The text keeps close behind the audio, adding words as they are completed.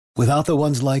Without the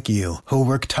ones like you, who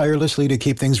work tirelessly to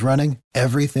keep things running,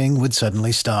 everything would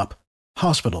suddenly stop.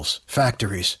 Hospitals,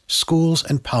 factories, schools,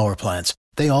 and power plants,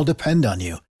 they all depend on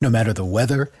you. No matter the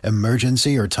weather,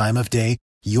 emergency, or time of day,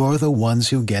 you're the ones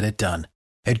who get it done.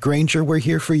 At Grainger, we're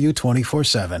here for you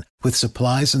 24/7, with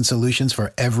supplies and solutions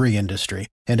for every industry,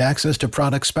 and access to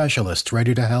product specialists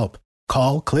ready to help.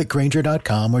 Call,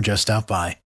 clickgrainger.com, or just stop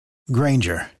by.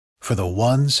 Grainger, for the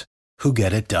ones who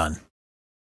get it done.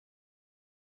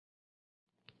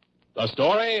 The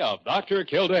story of Dr.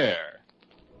 Kildare.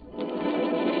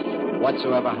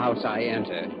 Whatsoever house I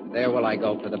enter, there will I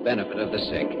go for the benefit of the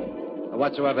sick.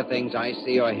 Whatsoever things I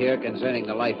see or hear concerning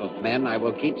the life of men, I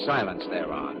will keep silence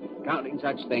thereon, counting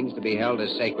such things to be held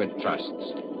as sacred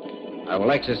trusts. I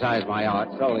will exercise my art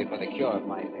solely for the cure of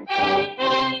my sick.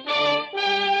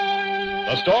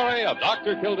 The story of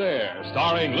Dr. Kildare,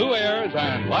 starring Lou Ayres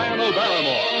and Lionel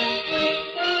Barrymore.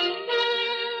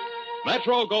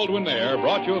 Metro-Goldwyn-Mayer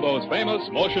brought you those famous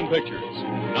motion pictures.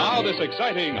 Now this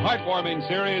exciting, heartwarming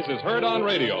series is heard on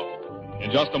radio. In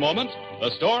just a moment,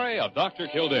 the story of Dr.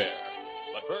 Kildare.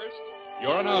 But first,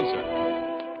 your announcer.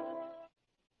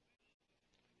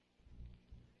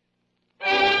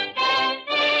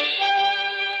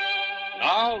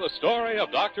 Now the story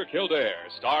of Dr. Kildare,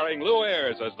 starring Lou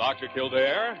Ayres as Dr.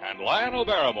 Kildare and Lionel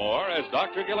Barrymore as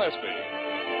Dr. Gillespie.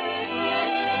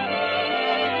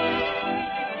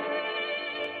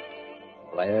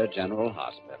 Blair General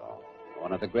Hospital,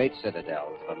 one of the great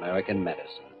citadels of American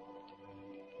medicine.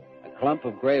 A clump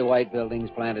of gray-white buildings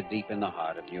planted deep in the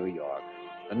heart of New York,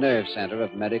 the nerve center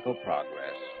of medical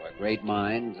progress, where great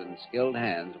minds and skilled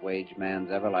hands wage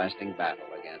man's everlasting battle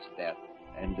against death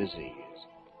and disease.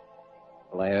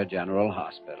 Blair General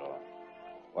Hospital,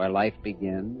 where life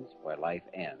begins, where life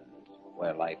ends,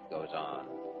 where life goes on.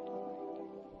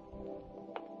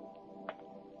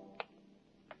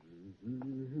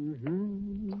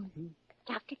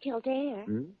 Dr. Kildare.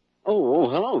 Oh,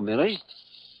 hello, Millie.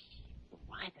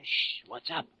 Why the shh? What's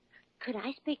up? Could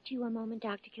I speak to you a moment,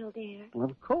 Dr. Kildare? Well,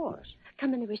 of course.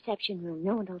 Come in the reception room.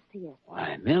 No one will see us.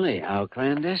 Why, Millie, how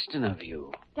clandestine of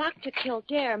you. Dr.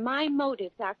 Kildare, my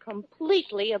motives are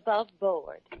completely above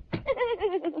board.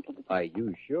 Are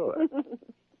you sure?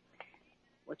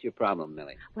 What's your problem,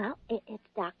 Millie? Well, it's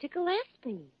Dr.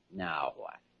 Gillespie. Now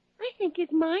what? I think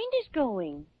his mind is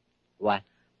going. What?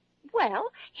 Well,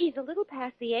 he's a little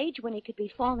past the age when he could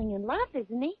be falling in love,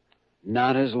 isn't he?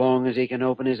 Not as long as he can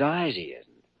open his eyes, he isn't.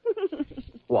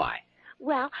 Why?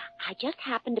 Well, I just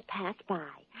happened to pass by,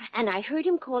 and I heard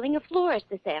him calling a florist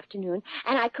this afternoon,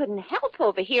 and I couldn't help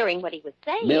overhearing what he was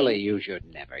saying. Millie, you should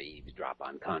never eavesdrop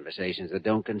on conversations that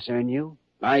don't concern you.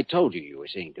 I told you were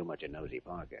seeing too much of Nosy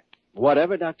Parker.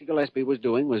 Whatever Dr. Gillespie was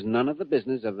doing was none of the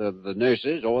business of the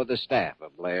nurses or the staff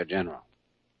of Blair General.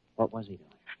 What was he doing?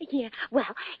 Yeah,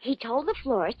 well, he told the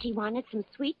florist he wanted some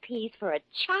sweet peas for a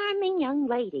charming young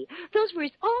lady. Those were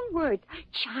his own words.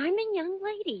 Charming young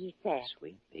lady, he said.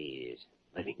 Sweet peas.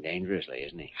 Living dangerously,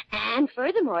 isn't he? And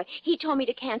furthermore, he told me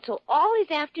to cancel all his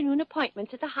afternoon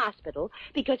appointments at the hospital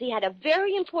because he had a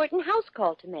very important house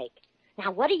call to make.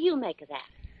 Now, what do you make of that?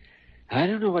 I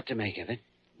don't know what to make of it,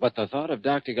 but the thought of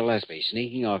Dr. Gillespie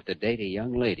sneaking off to date a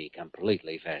young lady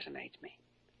completely fascinates me.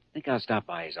 I think I'll stop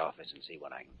by his office and see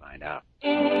what I can find out.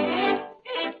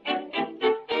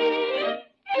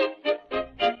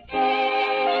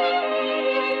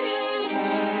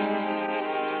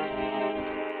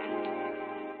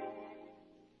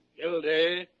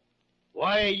 Kildare,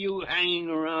 why are you hanging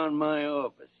around my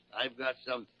office? I've got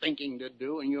some thinking to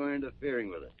do, and you're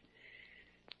interfering with it.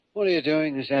 What are you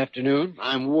doing this afternoon?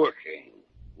 I'm working.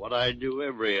 What I do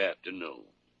every afternoon.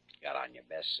 Got on your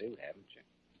best suit, haven't you?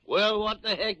 Well, what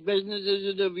the heck business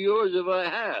is it of yours if I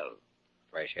have?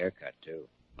 Fresh haircut, too.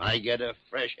 I get a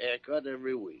fresh haircut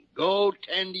every week. Go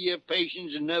tend to your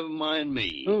patients and never mind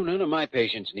me. Oh, none of my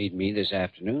patients need me this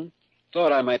afternoon.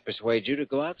 Thought I might persuade you to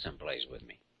go out someplace with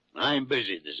me. I'm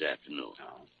busy this afternoon.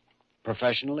 Oh.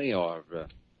 Professionally or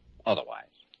otherwise?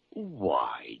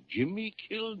 Why, Jimmy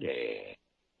Kildare,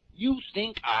 you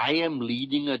think I am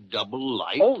leading a double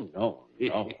life? Oh, no.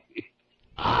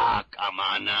 Ah, come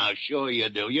on now. Sure you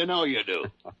do. You know you do.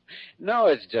 No,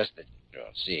 it's just that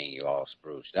seeing you all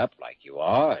spruced up like you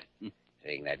are,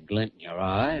 seeing that glint in your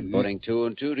eye and putting two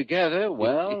and two together,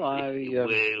 well,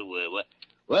 Well,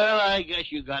 I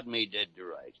guess you got me dead to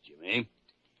rights, Jimmy.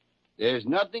 There's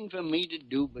nothing for me to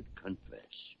do but confess.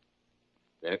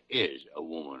 There is a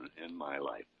woman in my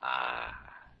life. Ah,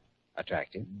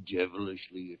 attractive?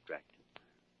 Devilishly attractive.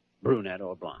 Brunette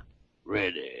or blonde?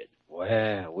 Redhead.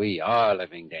 Well, we are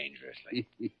living dangerously.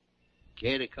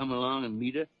 Care to come along and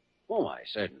meet her? Oh, I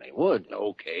certainly would.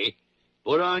 Okay.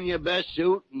 Put on your best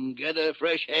suit and get a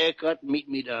fresh haircut and meet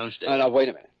me downstairs. Now, wait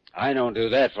a minute. I don't do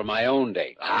that for my own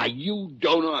date. You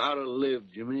don't know how to live,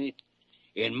 Jimmy.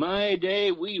 In my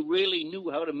day, we really knew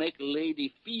how to make a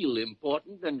lady feel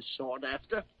important and sought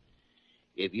after.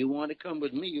 If you want to come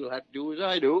with me, you'll have to do as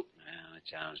I do. Well, it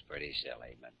sounds pretty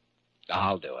silly, but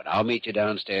I'll do it. I'll meet you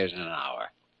downstairs in an hour.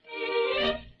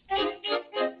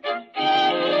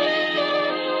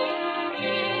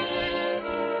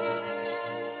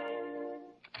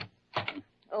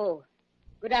 Oh,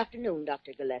 good afternoon,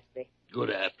 Dr. Gillespie. Good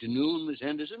afternoon, Miss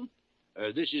Henderson.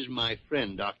 This is my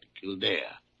friend, Dr.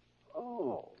 Kildare.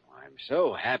 Oh, I'm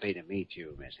so happy to meet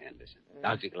you, Miss Henderson.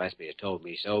 Dr. Gillespie has told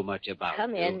me so much about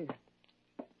Come you. in.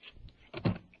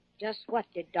 Just what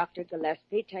did Dr.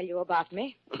 Gillespie tell you about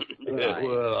me? Right.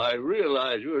 Well, I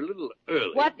realize you're a little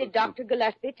early. What did Dr.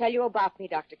 Gillespie tell you about me,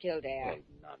 Dr. Kildare? Well,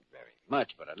 not very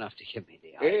much, but enough to give me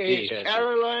the Hey, idea. is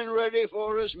Caroline ready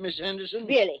for us, Miss Henderson?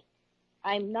 Really?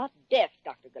 I'm not deaf,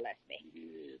 Dr. Gillespie.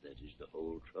 Yeah, that is the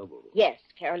whole trouble. Yes,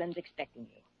 Carolyn's expecting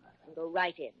you. And go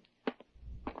right in.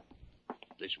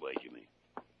 This way, Jimmy.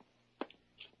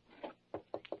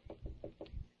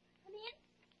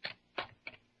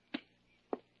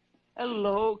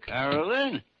 Hello,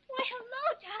 Caroline. Why, hello,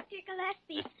 Dr.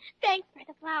 Gillespie. Thanks for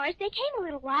the flowers. They came a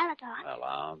little while ago. Well,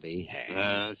 I'll be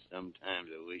hanged. Sometimes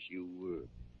I wish you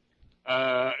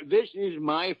were. This is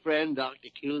my friend, Dr.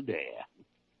 Kildare.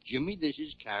 Jimmy, this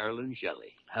is Carolyn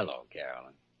Shelley. Hello,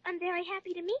 Carolyn. I'm very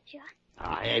happy to meet you.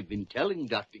 I have been telling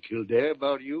Dr. Kildare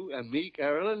about you and me,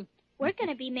 Carolyn. We're going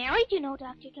to be married, you know,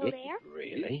 Dr. Kildare.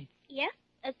 Really? Yes,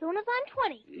 as soon as I'm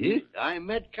 20. Yes, I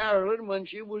met Carolyn when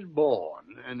she was born,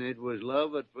 and it was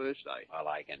love at first sight. Well,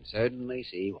 I can certainly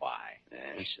see why.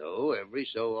 And so, every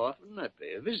so often, I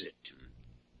pay a visit.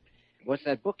 What's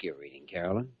that book you're reading,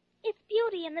 Carolyn? It's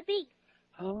Beauty and the Beast.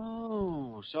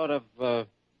 Oh, sort of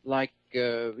like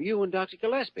you and Dr.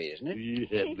 Gillespie, isn't it?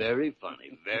 Yeah, very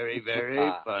funny. Very,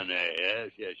 very funny.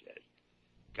 Yes, yes, yes.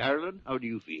 Carolyn, how do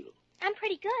you feel? I'm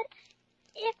pretty good,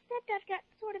 except I've got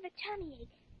sort of a tummy ache.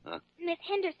 Huh? Miss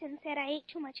Henderson said I ate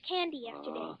too much candy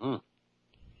yesterday.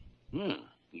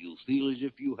 You feel as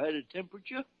if you had a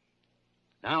temperature?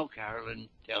 Now, Carolyn,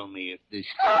 tell me if this...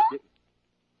 It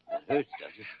hurts,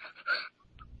 does it?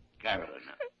 Carolyn,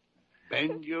 now,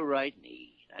 bend your right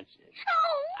knee. That's it.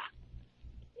 Oh,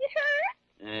 it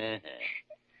hurts.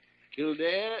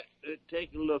 Kildare,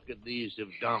 take a look at these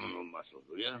abdominal muscles,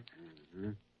 will you?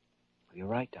 Mm-hmm. You're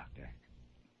right, Doctor.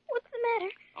 What's the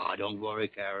matter? Oh, don't worry,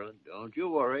 Carolyn. Don't you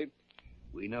worry.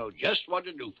 We know just what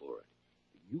to do for it.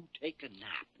 You take a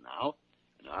nap now,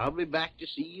 and I'll be back to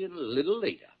see you a little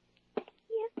later.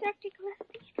 Yes, Dr.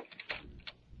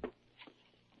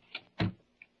 Gillespie.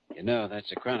 You know,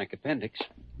 that's a chronic appendix.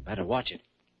 Better watch it.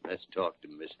 Let's talk to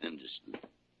Miss Henderson.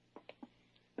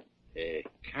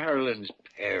 Carolyn's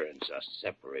parents are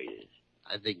separated.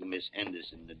 I think Miss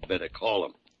Henderson had better call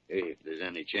them. If there's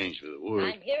any change for the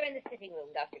worse. I'm here in the sitting room,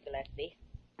 Dr. Gillespie.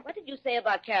 What did you say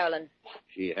about Carolyn?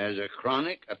 She has a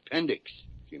chronic appendix.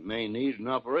 She may need an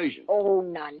operation. Oh,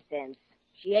 nonsense.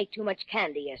 She ate too much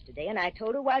candy yesterday, and I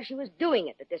told her while she was doing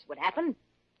it that this would happen.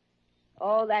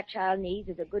 All that child needs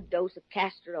is a good dose of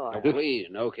castor oil. Oh, please,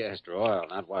 no castor oil,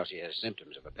 not while she has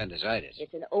symptoms of appendicitis.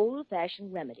 It's an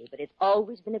old-fashioned remedy, but it's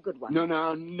always been a good one.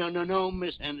 No,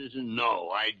 Miss Henderson,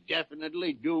 no. I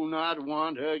definitely do not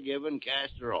want her given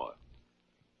castor oil.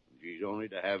 She's only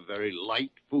to have very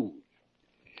light food.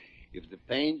 If the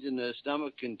pains in her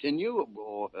stomach continue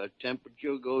or her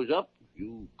temperature goes up,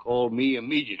 you call me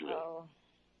immediately. Oh.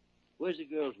 Where's the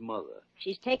girl's mother?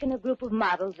 She's taken a group of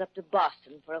models up to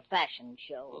Boston for a fashion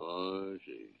show. Oh, I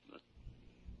see.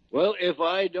 Well, if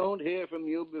I don't hear from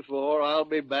you before, I'll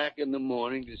be back in the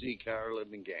morning to see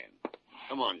Carolyn again.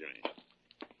 Come on, Johnny.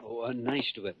 Oh,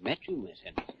 nice to have met you, Miss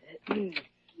Henderson.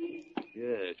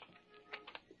 Yes.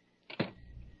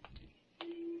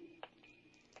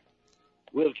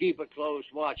 We'll keep a close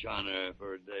watch on her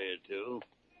for a day or two.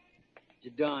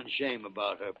 It's a darn shame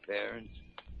about her parents.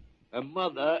 Her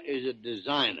mother is a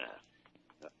designer.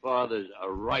 Her father's a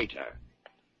writer.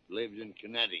 Lives in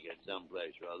Connecticut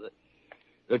someplace or other.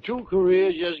 The two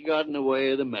careers just got in the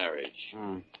way of the marriage.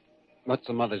 What's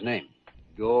the mother's name?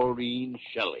 Doreen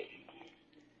Shelley.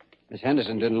 Miss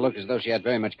Henderson didn't look as though she had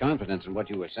very much confidence in what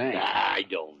you were saying. I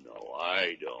don't know.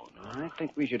 I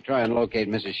think we should try and locate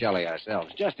Mrs. Shelley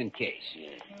ourselves, just in case.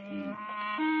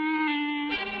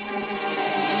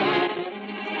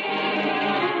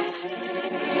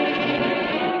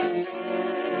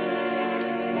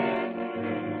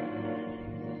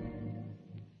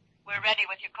 We're ready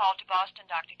with your call to Boston,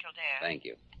 Dr. Kildare. Thank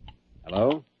you.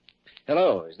 Hello?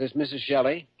 Hello, is this Mrs.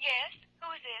 Shelley? Yes?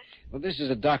 Who is this? Well, this is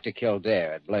a Dr.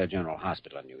 Kildare at Blair General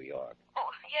Hospital in New York. Oh,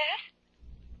 yes?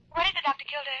 What is it, Dr.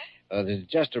 Kildare? This is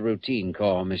just a routine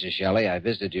call, Mrs. Shelley. I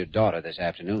visited your daughter this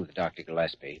afternoon with Dr.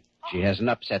 Gillespie. She has an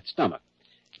upset stomach.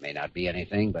 May not be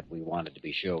anything, but we wanted to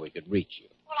be sure we could reach you.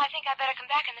 Well, I think I better come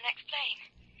back in the next plane.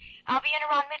 I'll be in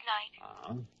around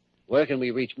midnight. Where can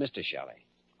we reach Mr. Shelley?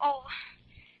 Oh,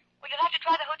 well, you'll have to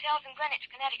try the hotels in Greenwich,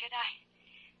 Connecticut.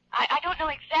 I don't know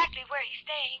exactly where he's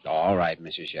staying. All right,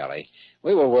 Mrs. Shelley.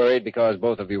 We were worried because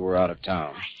both of you were out of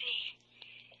town. I see.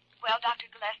 Well, Dr.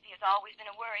 Gillespie has always been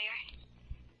a worrier.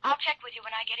 I'll check with you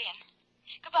when I get in.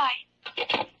 Goodbye.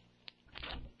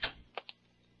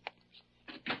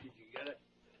 Did you get it?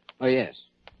 Oh, yes.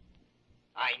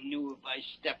 I knew if I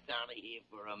stepped out of here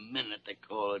for a minute, the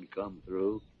call had come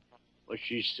through. What'd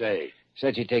she say?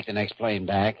 Said she'd take the next plane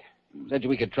back. Said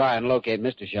we could try and locate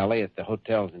Mr. Shelley at the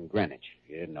hotels in Greenwich.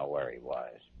 She didn't know where he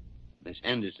was. Miss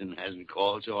Henderson hasn't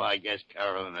called, so I guess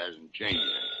Carolyn hasn't changed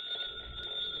it.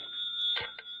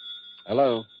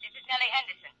 Hello. This is Nellie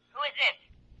Henderson. Who is this?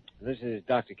 This is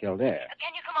Dr. Kildare.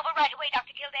 Can you come over right away,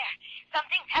 Dr. Kildare?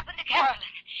 Something's happened to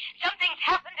Carolyn. Something's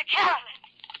happened to Carolyn.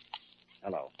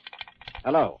 Hello.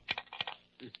 Hello.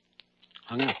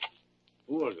 Hung up.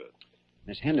 Who was it?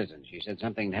 Miss Henderson. She said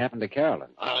something happened to Carolyn.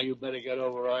 Oh, you better get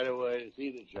over right away to see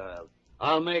the child.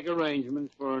 I'll make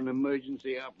arrangements for an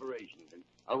emergency operation.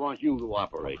 I want you to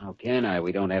operate. How can I?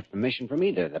 We don't have permission from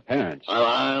either the parents.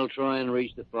 I'll try and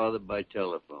reach the father by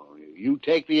telephone. You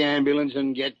take the ambulance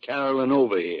and get Carolyn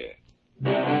over here.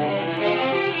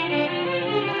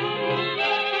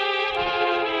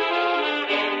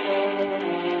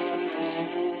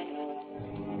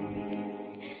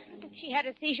 She had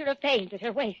a seizure of pain at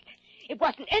her waist. It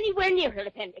wasn't anywhere near her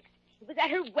appendix. It was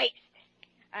at her waist.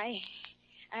 I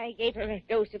gave her a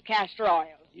dose of castor oil.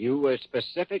 You were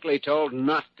specifically told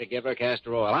not to give her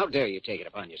castor oil. How dare you take it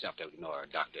upon yourself to ignore a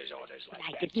doctor's orders like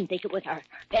I that? didn't think it was her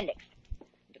appendix. A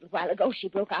little while ago, she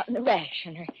broke out in a rash,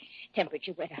 and her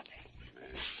temperature went up.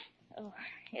 Oh,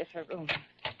 here's her room.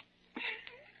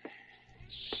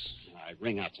 All right,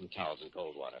 wring out some towels and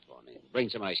cold water for me. Bring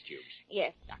some ice cubes.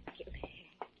 Yes, Dr. Kildare.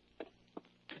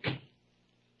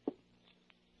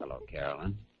 Hello,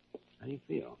 Carolyn. How do you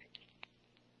feel?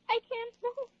 I can't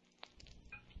move.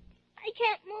 I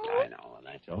can't move. I know, and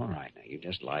that's all right. Now, you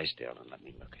just lie still and let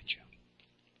me look at you.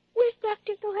 Where's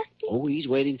Dr. Gillespie? Oh, he's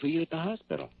waiting for you at the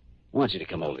hospital. Wants you to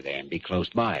come over there and be close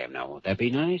by him. Now, won't that be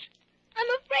nice? I'm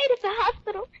afraid of the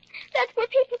hospital. That's where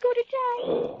people go to die.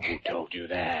 Oh, who told you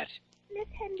that? Miss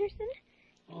Henderson.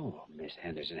 Oh, Miss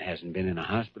Henderson hasn't been in a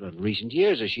hospital in recent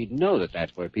years, or she'd know that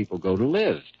that's where people go to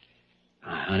live.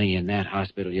 Honey, in that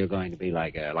hospital, you're going to be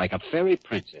like a fairy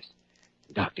princess.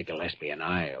 Dr. Gillespie and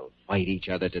I'll fight each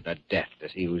other to the death to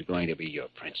see who's going to be your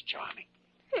Prince Charming.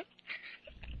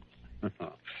 I'm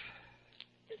so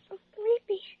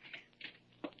sleepy.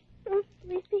 So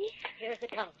sleepy. Here's the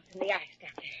towels and the ice,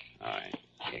 Doctor. All right.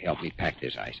 You help me pack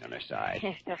this ice on her side.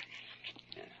 Yes, Doctor.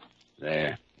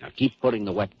 There. Now keep putting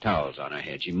the wet towels on her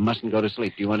head. She mustn't go to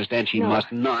sleep. Do you understand? She No.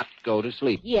 must not go to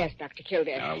sleep. Yes, Dr.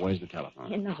 Kildare. Now, where's the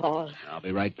telephone? In the hall. I'll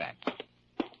be right back.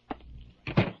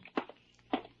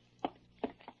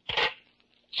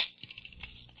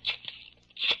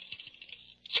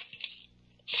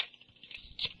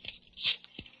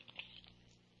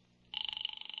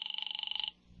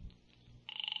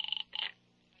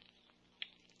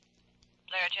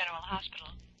 Blair General Hospital.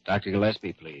 Dr.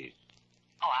 Gillespie, please.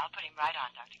 Oh, I'll put him right on,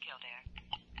 Dr. Kildare.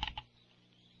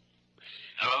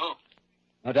 Hello?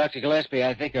 Oh, Dr. Gillespie,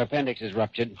 I think her appendix is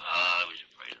ruptured. I was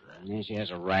afraid of that. Yeah, she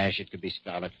has a rash. It could be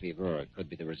scarlet fever, or it could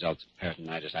be the results of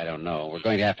peritonitis. I don't know. We're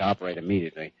going to have to operate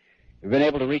immediately. We've been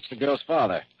able to reach the girl's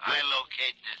father. I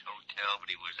located this hotel, but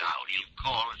he was out. He'll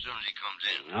call as soon as he comes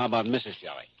in. How about Mrs.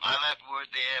 Shelley? I left word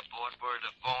at the airport for her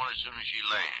to phone as soon as she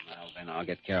lands. Well, then I'll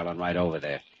get Carolyn right over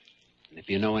there. And if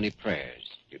you know any prayers,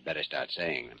 you'd better start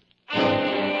saying them.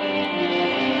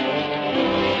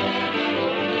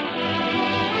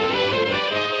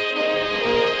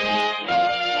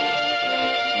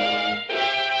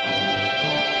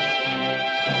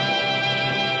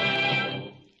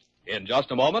 In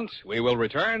just a moment, we will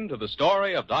return to the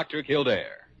story of Dr.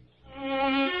 Kildare.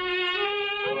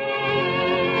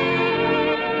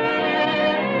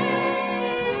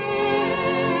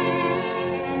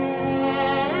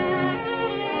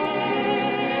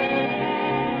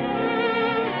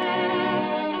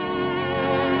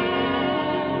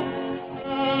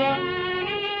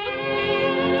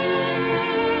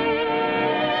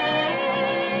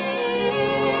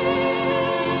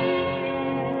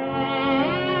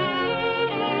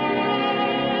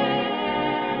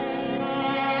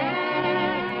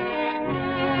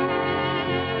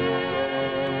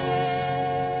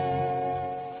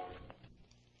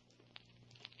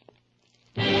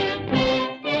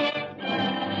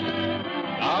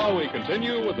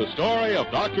 continue with the story of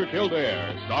Dr.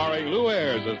 Kildare, starring Lou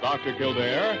Ayres as Dr.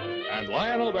 Kildare and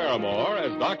Lionel Barrymore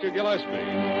as Dr. Gillespie.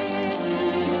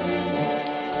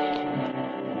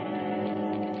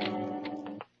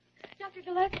 Dr.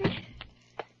 Gillespie?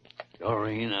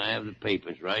 Doreen, I have the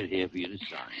papers right here for you to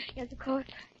sign. Yes, of course.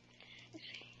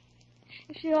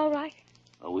 Is she all right?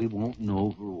 Oh, we won't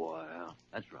know for a while.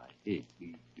 That's right. Here,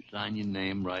 you sign your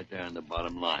name right there on the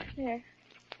bottom line. There.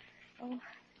 Oh.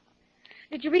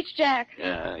 Did you reach Jack?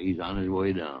 Yeah, he's on his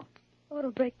way down. Oh,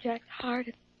 it'll break Jack's heart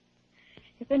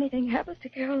if anything happens to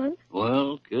Carolyn.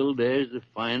 Well, Kildare's the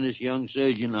finest young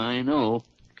surgeon I know.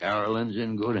 Carolyn's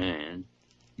in good hands.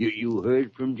 You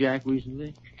heard from Jack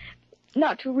recently?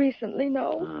 Not too recently,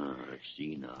 no. Oh, let's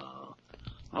see now.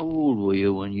 How old were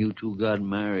you when you two got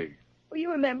married? Well,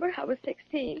 you remember, I was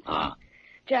 16. Ah.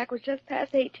 Jack was just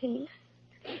past 18.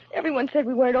 Everyone said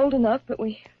we weren't old enough, but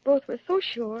we both were so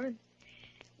sure. And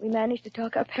we managed to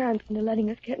talk our parents into letting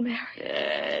us get married.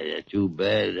 Yeah, too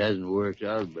bad it hasn't worked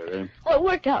out better. Well, it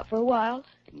worked out for a while.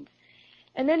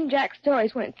 And then Jack's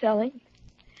stories went selling.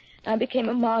 I became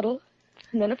a model,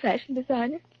 and then a fashion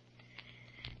designer.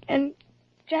 And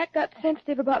Jack got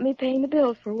sensitive about me paying the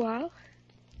bills for a while.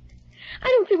 I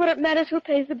don't see what it matters who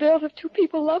pays the bills if two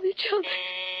people love each other.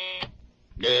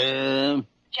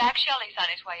 Jack Shelley's on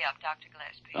his way up, Dr.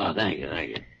 Gillespie. Oh, thank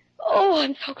you. Oh,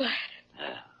 I'm so glad.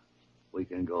 We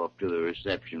can go up to the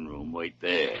reception room. Wait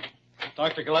there.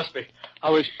 Dr. Gillespie,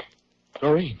 how is...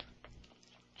 Doreen.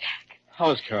 Jack.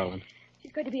 How is Carolyn?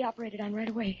 She's going to be operated on right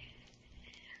away.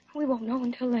 We won't know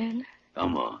until then.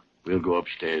 Come on. We'll go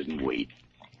upstairs and wait.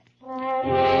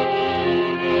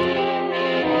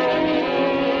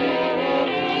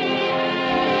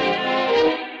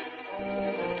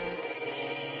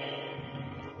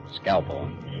 Scalpel.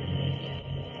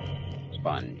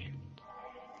 Sponge.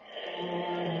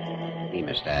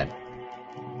 Hemostat.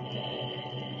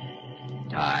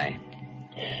 Tie.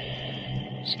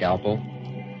 Scalpel.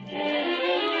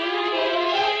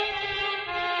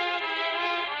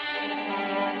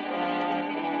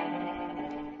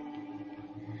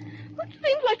 It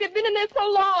seems like they've been in there so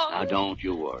long. Now, don't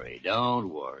you worry.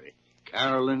 Don't worry.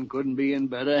 Carolyn couldn't be in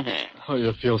better hands. Oh,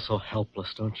 you feel so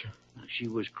helpless, don't you? She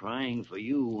was crying for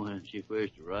you when she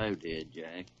first arrived here,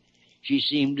 Jack. She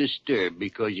seemed disturbed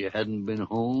because you hadn't been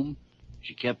home.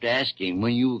 She kept asking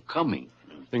when you were coming.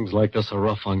 Things like this are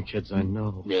rough on kids, I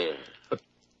know. Yeah. But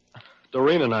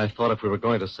Doreen and I thought if we were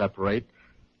going to separate,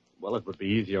 well, it would be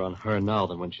easier on her now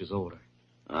than when she's older.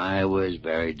 I was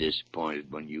very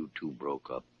disappointed when you two broke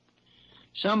up.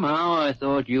 Somehow I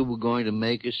thought you were going to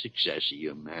make a success of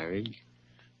your marriage.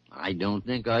 I don't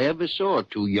think I ever saw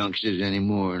two youngsters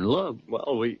anymore in love.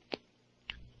 Well, we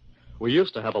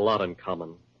used to have a lot in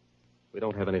common. We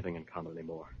don't have anything in common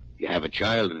anymore. You have a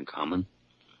child in common.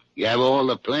 You have all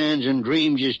the plans and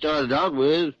dreams you started out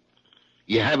with.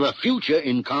 You have a future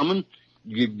in common.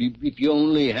 If you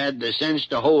only had the sense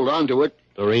to hold on to it.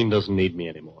 Doreen doesn't need me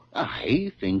anymore.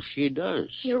 I think she does.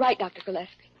 You're right, Dr.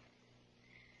 Gillespie.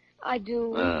 I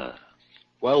do.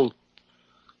 Well,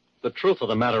 the truth of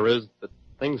the matter is that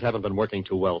things haven't been working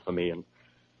too well for me, and...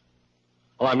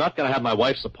 Well, I'm not going to have my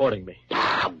wife supporting me.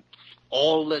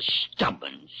 All the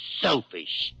stubborn,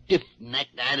 selfish,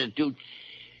 stiff-necked attitude.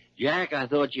 Jack, I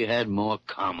thought you had more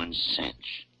common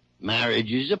sense.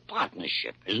 Marriage is a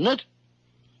partnership, isn't it?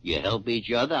 You help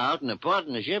each other out in a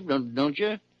partnership, don't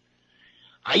you?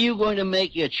 Are you going to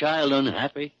make your child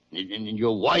unhappy? And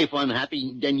your wife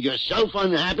unhappy? Then yourself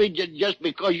unhappy just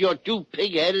because you're too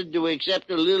pig-headed to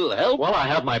accept a little help? Well, I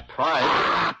have my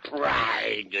pride.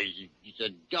 Pride. It's a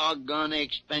doggone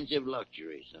expensive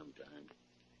luxury sometimes.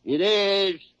 It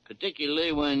is,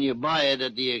 particularly when you buy it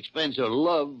at the expense of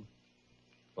love.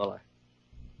 Well,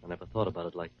 I never thought about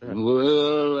it like that.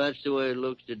 Well, that's the way it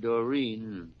looks to Doreen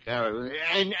and Carolyn.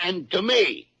 And to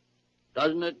me.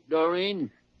 Doesn't it, Doreen?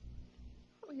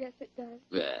 Oh, yes, it does.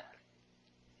 Yeah.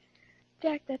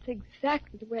 Jack, that's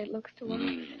exactly the way it looks to us.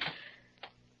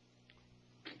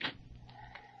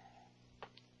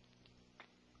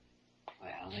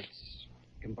 Well, it's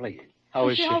completed. How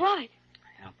is she? she? All right.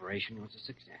 The operation was a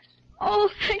success. Oh,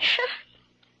 thank you.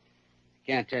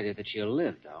 Can't tell you that she'll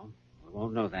live, though. We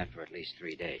won't know that for at least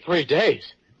 3 days. 3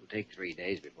 days? It'll take 3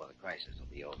 days before the crisis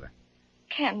will be over.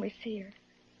 Can we see her?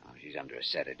 Oh, she's under a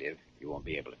sedative. You won't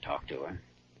be able to talk to her.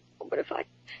 Oh, but if I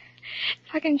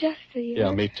can just see her.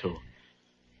 Yeah, me too.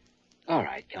 All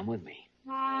right, come with me.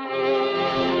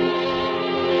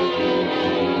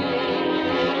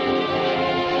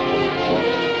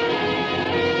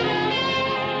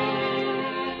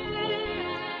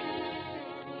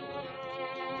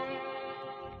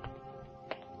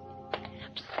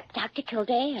 Dr.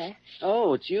 Kildare.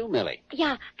 Oh, it's you, Millie.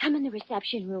 Yeah, come in the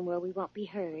reception room where we won't be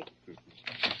heard.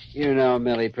 You know,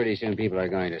 Millie, pretty soon people are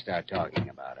going to start talking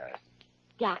about us.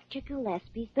 Dr.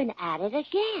 Gillespie's been at it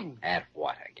again. At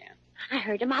what again? I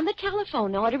heard him on the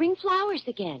telephone ordering flowers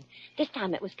again. This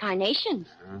time it was carnations.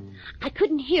 I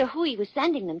couldn't hear who he was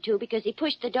sending them to because he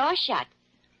pushed the door shut.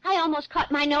 I almost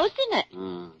caught my nose in it.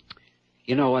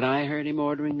 You know what I heard him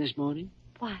ordering this morning?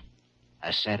 What?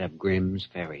 A set of Grimm's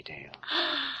fairy tales.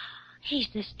 He's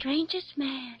the strangest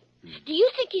man. Do you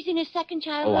think he's in his second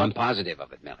childhood? Oh, I'm positive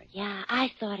of it, Millie. Yeah,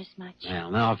 I thought as much. Well,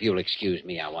 now, if you'll excuse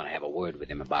me, I want to have a word with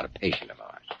him about a patient of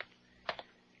ours.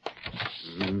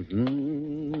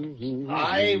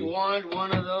 I want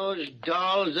one of those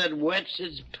dolls that wets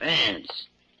its pants.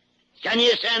 Can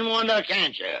you send one there,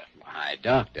 can't you? Why,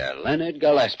 Dr. Leonard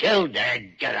Gillespie.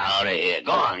 Kildare, get out of here.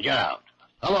 Go on, get out.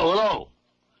 Hello.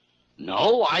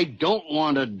 No, I don't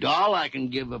want a doll I can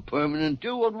give a permanent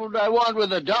to. What would I want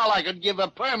with a doll I could give a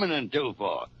permanent to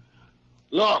for?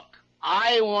 Look,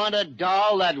 I want a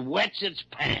doll that wets its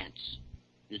pants.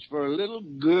 It's for a little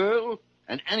girl,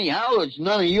 and anyhow, it's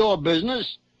none of your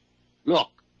business. Look,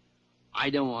 I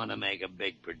don't want to make a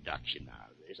big production out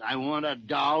of this. I want a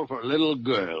doll for a little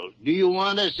girl. Do you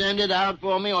want to send it out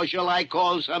for me, or shall I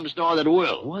call some store that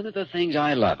will? One of the things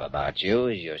I love about you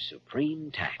is your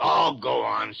supreme tact. Oh, go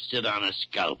on, sit on a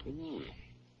scalp.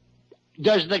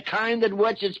 Does the kind that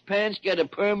wets its pants get a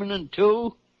permanent,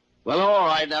 too? Well, all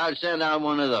right, I'll send out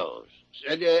one of those.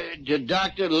 To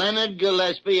Dr. Leonard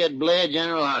Gillespie at Blair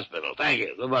General Hospital. Thank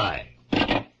you. Goodbye.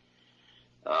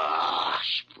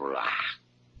 Sprach.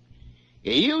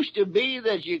 It used to be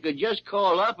that you could just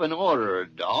call up and order a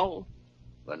doll,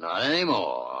 but not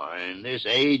anymore in this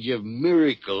age of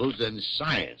miracles and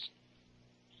science.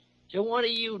 So what are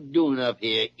you doing up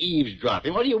here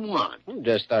eavesdropping? What do you want?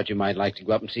 Just thought you might like to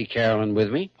go up and see Carolyn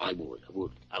with me. I would.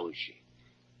 How is she?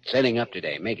 Setting up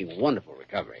today, making wonderful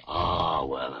recovery. Oh,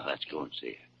 well, let's go and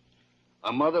see her.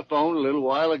 Her mother phoned a little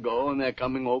while ago, and they're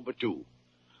coming over, too.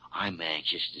 I'm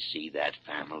anxious to see that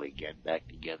family get back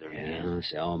together again. Yeah,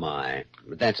 so am I.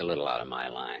 But that's a little out of my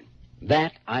line.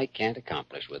 That I can't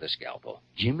accomplish with a scalpel.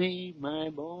 Jimmy, my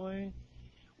boy,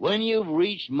 when you've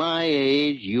reached my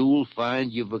age, you'll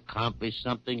find you've accomplished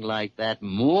something like that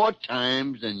more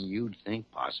times than you'd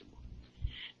think possible.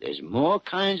 There's more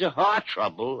kinds of heart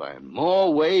trouble and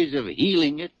more ways of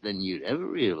healing it than you'd ever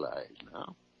realize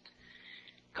now.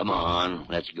 Come on,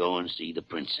 let's go and see the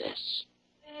princess.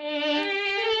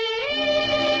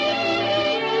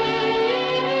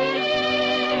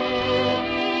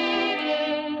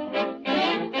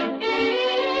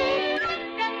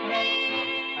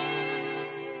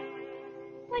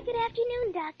 Why, good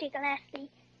afternoon, Dr. Gillespie.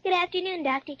 Good afternoon,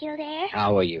 Dr. Kildare.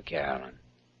 How are you, Carolyn?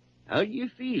 How do you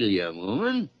feel, young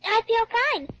woman? I feel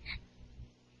fine.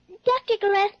 Dr.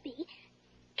 Gillespie,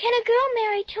 can a girl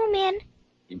marry two men?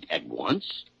 At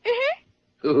once? Mm-hmm.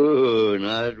 Oh,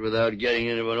 not without getting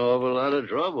into an awful lot of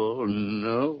trouble,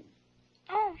 no.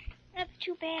 Oh, that's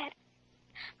too bad.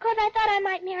 'Cause I thought I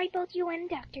might marry both you and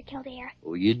Dr. Kildare.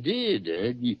 Oh, you did,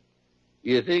 eh?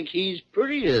 You think he's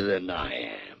prettier than I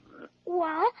am?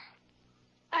 Well,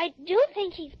 I do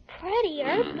think he's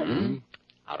prettier,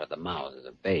 Out of the mouths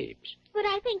of babes. but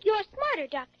I think you're smarter,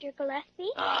 Dr.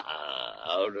 Gillespie.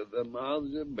 Out of the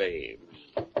mouths of babes.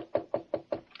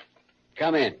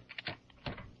 Come in.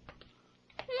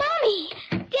 Mommy!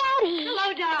 Daddy!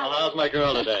 Hello, darling. How's my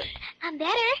girl today? I'm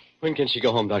better. When can she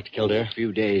go home, Dr. Kildare? A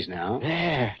few days now.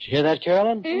 There. Did you hear that,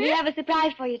 Carolyn? We have a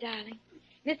surprise for you, darling.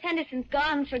 Miss Henderson's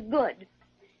gone for good.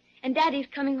 And Daddy's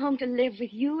coming home to live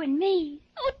with you and me.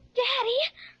 Oh, Daddy!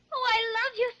 Oh, I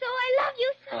love you so.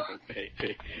 Oh,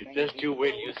 baby. Just you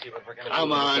wait till you see what we're going to do.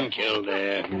 Come on,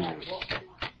 Kildare.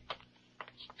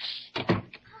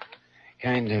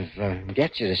 Kind of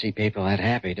gets you to see people that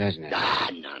happy, doesn't it?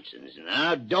 Nonsense.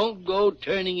 Now, don't go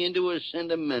turning into a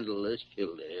sentimentalist,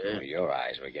 Kildare. Oh, your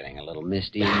eyes were getting a little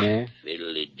misty in there.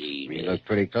 Fiddly-dee. You look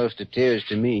pretty close to tears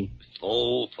to me.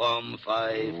 4 from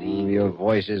 5. Your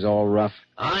voice is all rough.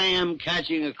 I am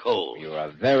catching a cold. You're a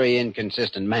very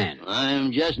inconsistent man.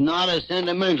 I'm just not a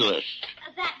sentimentalist.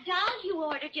 That doll you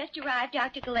ordered just arrived,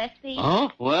 Dr. Gillespie.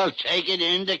 Oh? Well, take it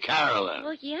in to Carolyn.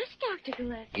 Well, yes, Dr.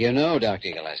 Gillespie. You know,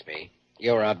 Dr. Gillespie,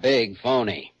 you're a big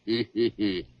phony. That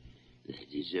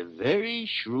is a very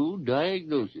shrewd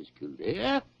diagnosis,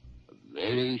 Kildare. A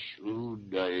very shrewd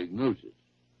diagnosis.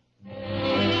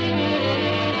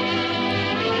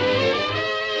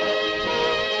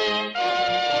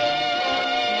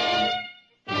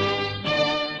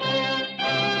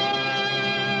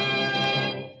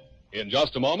 In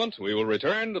just a moment, we will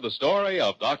return to the story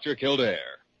of Dr. Kildare.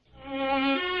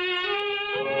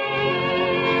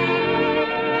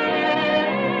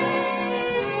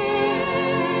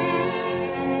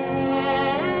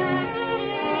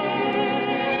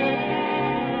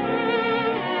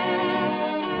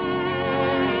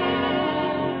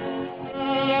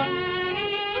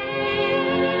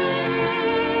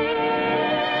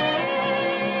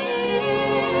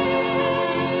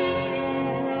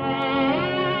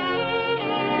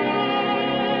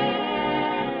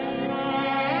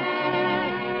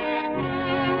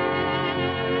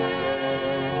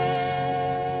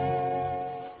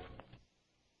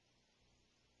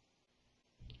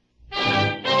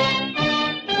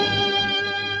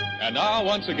 And now,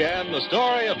 once again, the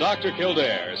story of Dr.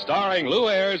 Kildare, starring Lou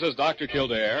Ayres as Dr.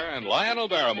 Kildare and Lionel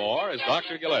Barrymore as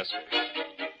Dr. Gillespie.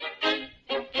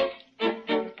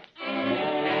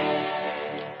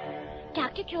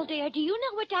 Dr. Kildare, do you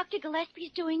know what Dr.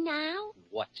 Gillespie's doing now?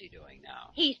 What's he doing now?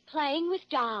 He's playing with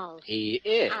dolls. He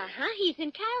is? Uh-huh. He's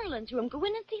in Carolyn's room. Go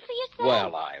in and see for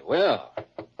yourself. Well, I will.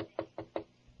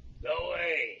 No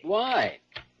way. Why?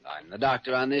 I'm the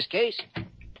doctor on this case.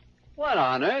 What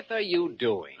on earth are you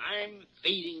doing? I'm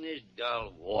feeding this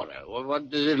doll water. Well,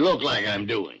 what does it look like I'm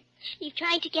doing? He's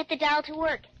trying to get the doll to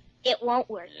work. It won't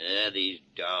work. Yeah, these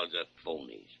dolls are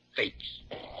phonies. Fakes.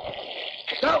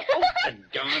 So, the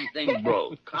darn thing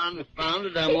broke.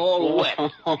 Confounded, I'm all wet.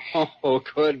 Oh,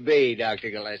 could be,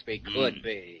 Dr. Gillespie, could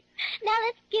be. Now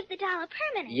let's give the doll a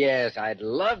permanent. Yes, I'd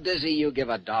love to see you give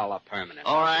a doll a permanent.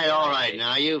 All right.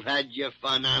 Now, you've had your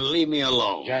fun. Now, leave me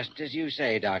alone. Just as you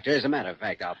say, Doctor. As a matter of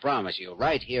fact, I'll promise you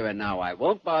right here and now I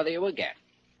won't bother you again.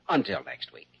 Until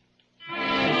next week.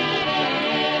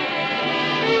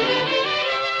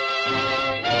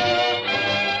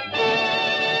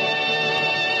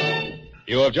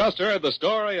 You have just heard the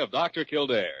story of Dr.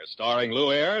 Kildare, starring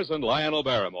Lou Ayres and Lionel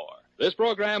Barrymore. This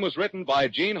program was written by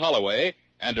Gene Holloway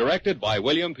and directed by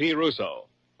William P. Russo.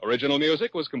 Original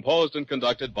music was composed and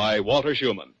conducted by Walter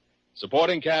Schumann.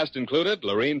 Supporting cast included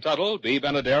Lorene Tuttle, Bea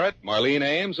Benaderet, Marlene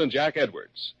Ames, and Jack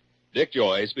Edwards. Dick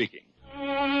Joy speaking.